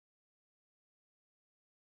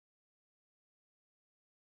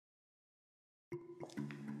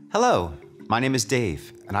Hello, my name is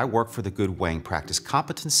Dave, and I work for the Good Weighing Practice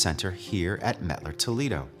Competence Center here at METTLER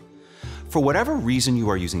Toledo. For whatever reason you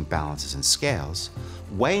are using balances and scales,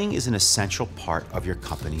 weighing is an essential part of your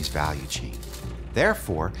company's value chain.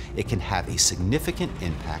 Therefore, it can have a significant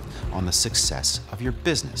impact on the success of your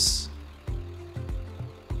business.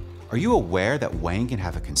 Are you aware that weighing can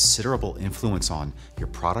have a considerable influence on your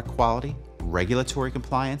product quality, regulatory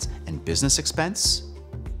compliance, and business expense?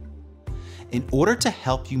 In order to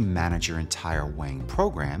help you manage your entire weighing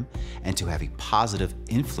program and to have a positive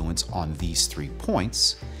influence on these 3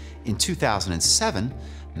 points, in 2007,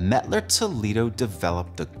 METTLER Toledo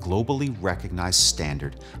developed the globally recognized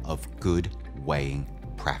standard of good weighing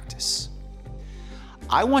practice.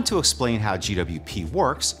 I want to explain how GWP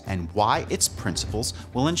works and why its principles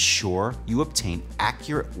will ensure you obtain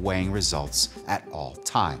accurate weighing results at all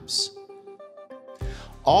times.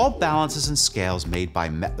 All balances and scales made by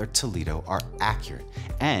METTLER Toledo are accurate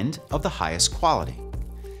and of the highest quality.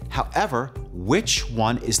 However, which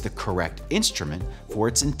one is the correct instrument for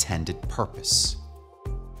its intended purpose?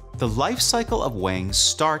 The life cycle of weighing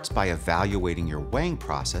starts by evaluating your weighing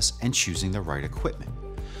process and choosing the right equipment.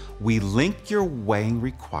 We link your weighing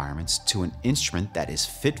requirements to an instrument that is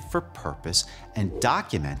fit for purpose and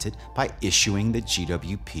documented by issuing the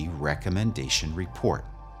GWP recommendation report.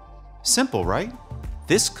 Simple, right?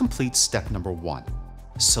 This completes step number 1,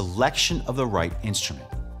 selection of the right instrument.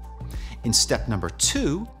 In step number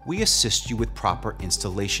 2, we assist you with proper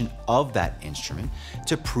installation of that instrument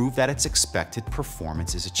to prove that its expected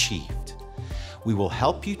performance is achieved. We will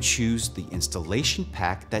help you choose the installation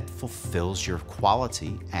pack that fulfills your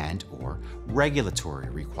quality and/or regulatory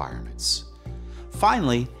requirements.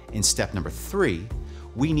 Finally, in step number 3,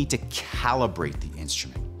 we need to calibrate the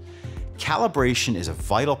instrument. Calibration is a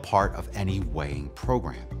vital part of any weighing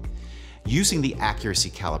program. Using the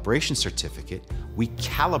Accuracy Calibration Certificate, we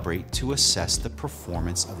calibrate to assess the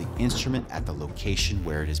performance of the instrument at the location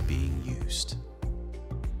where it is being used.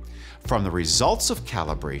 From the results of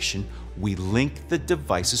calibration, we link the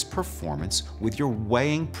device's performance with your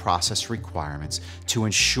weighing process requirements to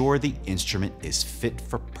ensure the instrument is fit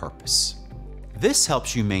for purpose. This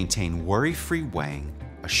helps you maintain worry-free weighing,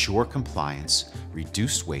 assure compliance,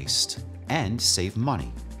 reduce waste, and save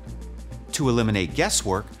money. To eliminate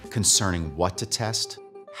guesswork concerning what to test,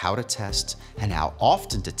 how to test, and how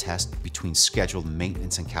often to test between scheduled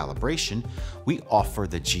maintenance and calibration, we offer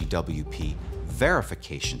the GWP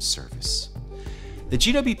Verification Service. The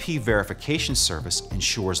GWP Verification Service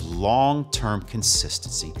ensures long-term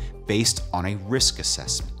consistency based on a risk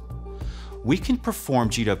assessment. We can perform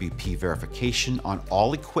GWP verification on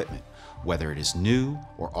all equipment, whether it is new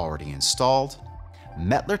or already installed,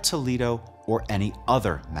 METTLER Toledo, or any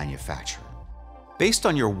other manufacturer. Based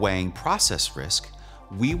on your weighing process risk,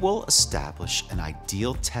 we will establish an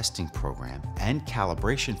ideal testing program and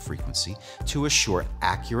calibration frequency to assure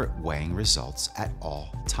accurate weighing results at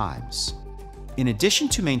all times. In addition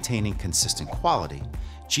to maintaining consistent quality,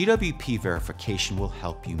 GWP verification will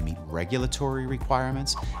help you meet regulatory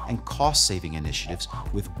requirements and cost-saving initiatives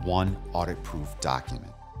with one audit-proof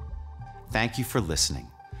document. Thank you for listening.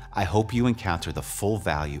 I hope you encounter the full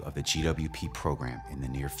value of the GWP program in the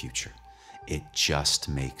near future. It just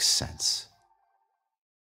makes sense.